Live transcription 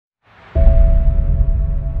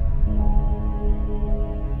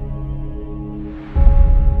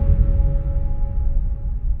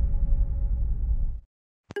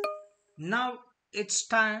Now it's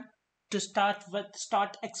time to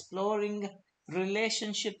start exploring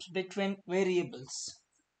relationships between variables.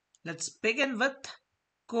 Let's begin with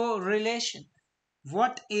correlation.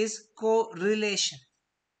 What is correlation?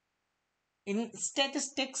 In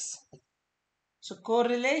statistics, so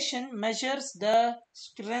correlation measures the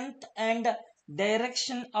strength and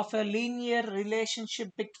direction of a linear relationship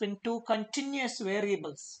between two continuous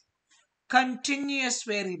variables. Continuous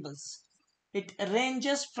variables. It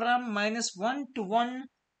ranges from -1 to 1,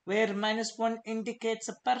 where -1 indicates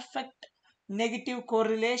a perfect negative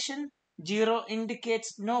correlation, 0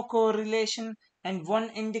 indicates no correlation, and 1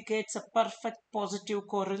 indicates a perfect positive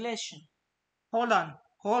correlation. Hold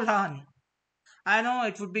on. I know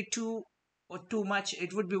it would be too much.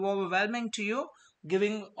 It would be overwhelming to you,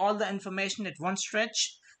 giving all the information at one stretch.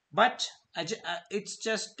 But it's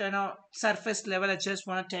just surface level. I just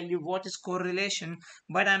want to tell you what is correlation,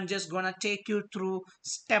 but I'm just gonna take you through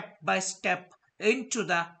step by step into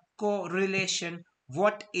the correlation.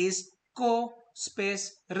 What is co-space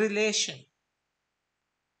relation?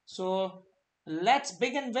 So let's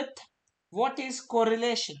begin with what is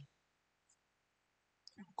correlation.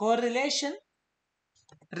 Correlation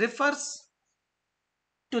refers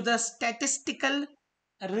to the statistical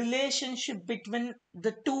relationship between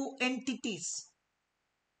the two entities.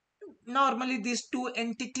 Normally, these two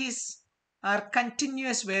entities are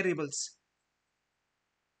continuous variables.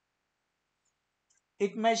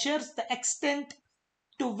 It measures the extent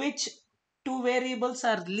to which two variables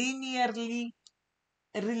are linearly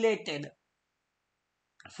related.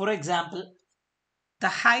 For example, the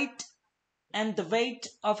height and the weight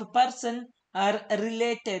of a person are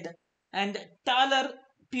related, and taller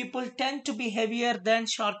people tend to be heavier than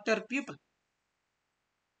shorter people.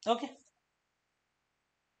 Okay.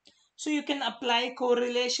 So you can apply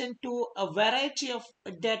correlation to a variety of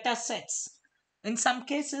data sets. In some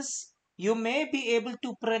cases, you may be able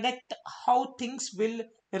to predict how things will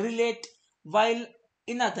relate, while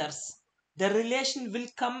in others, the relation will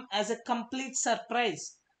come as a complete surprise.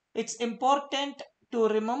 It's important to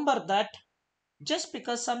remember that just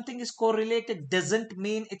because something is correlated doesn't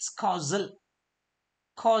mean it's causal.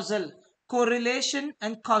 Causal. Correlation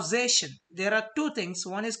and causation. There are two things.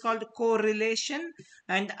 One is called correlation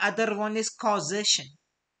and other one is causation.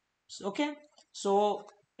 Okay. So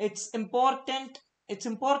it's important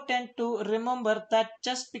to remember that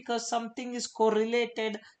just because something is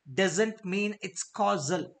correlated doesn't mean it's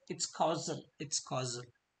causal. It's causal.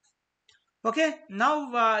 Okay. Now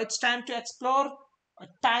it's time to explore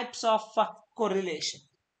types of correlation.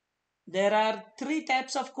 There are three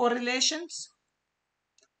types of correlations.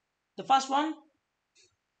 The first one,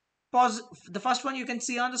 the first one you can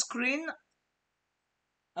see on the screen.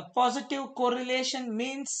 A positive correlation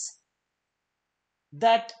means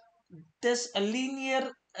that this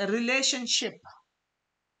linear relationship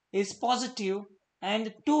is positive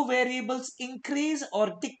and two variables increase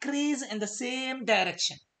or decrease in the same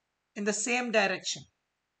direction.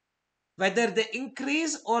 Whether they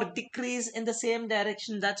increase or decrease in the same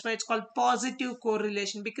direction, that's why it's called positive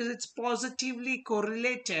correlation, because it's positively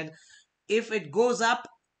correlated. If it goes up,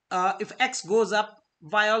 if x goes up,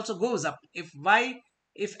 y also goes up.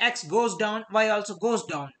 If x goes down, y also goes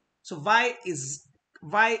down. So y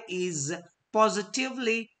is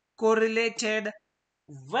positively correlated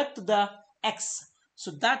with the x.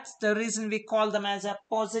 So that's the reason we call them as a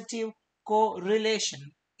positive correlation.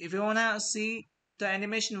 If you wanna see the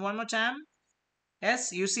animation one more time,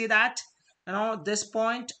 yes, you see that this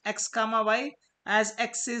point x comma y, as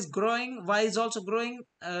x is growing, y is also growing.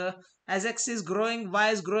 As x is growing,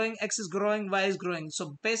 y is growing, x is growing, y is growing.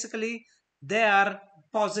 So basically they are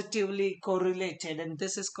positively correlated, and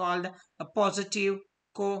this is called a positive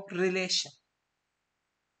correlation.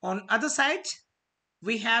 On other side,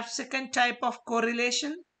 we have second type of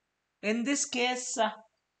correlation. In this case,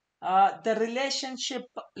 the relationship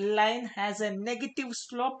line has a negative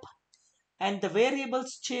slope and the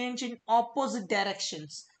variables change in opposite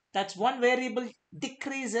directions. That's one variable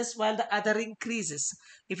decreases while the other increases.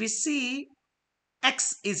 If you see,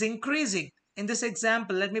 x is increasing. In this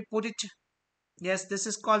example, let me put it. Yes, this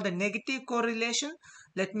is called the negative correlation.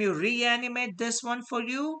 Let me reanimate this one for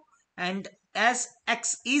you. And as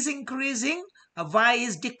x is increasing, y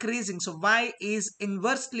is decreasing. So y is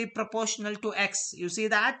inversely proportional to x. You see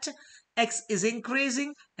that? X is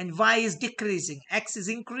increasing and y is decreasing. X is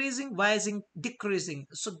increasing, y is decreasing.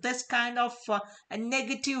 So this kind of a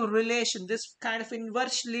negative relation, this kind of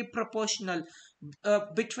inversely proportional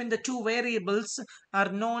between the two variables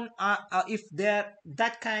are known, if they're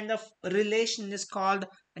that kind of relation is called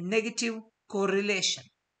a negative correlation.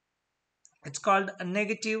 It's called a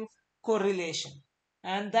negative correlation.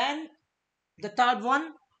 And then The third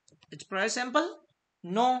one, it's very simple.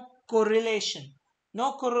 No correlation.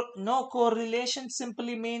 No correlation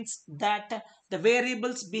simply means that the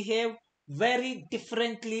variables behave very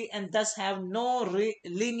differently and thus have no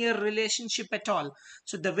linear relationship at all.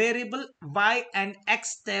 So the variable y and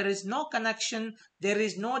x, there is no connection, there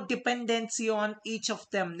is no dependency on each of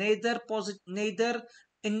them, neither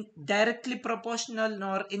in directly proportional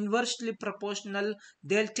nor inversely proportional.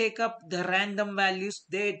 They'll take up the random values,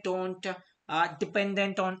 they don't are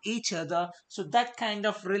dependent on each other. So that kind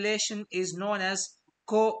of relation is known as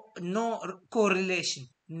no correlation.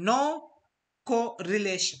 No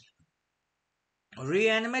correlation.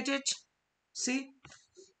 Reanimate it. See,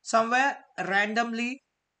 somewhere randomly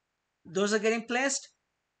those are getting placed.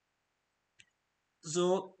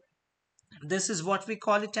 So this is what we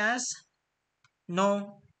call it as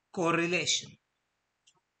no correlation.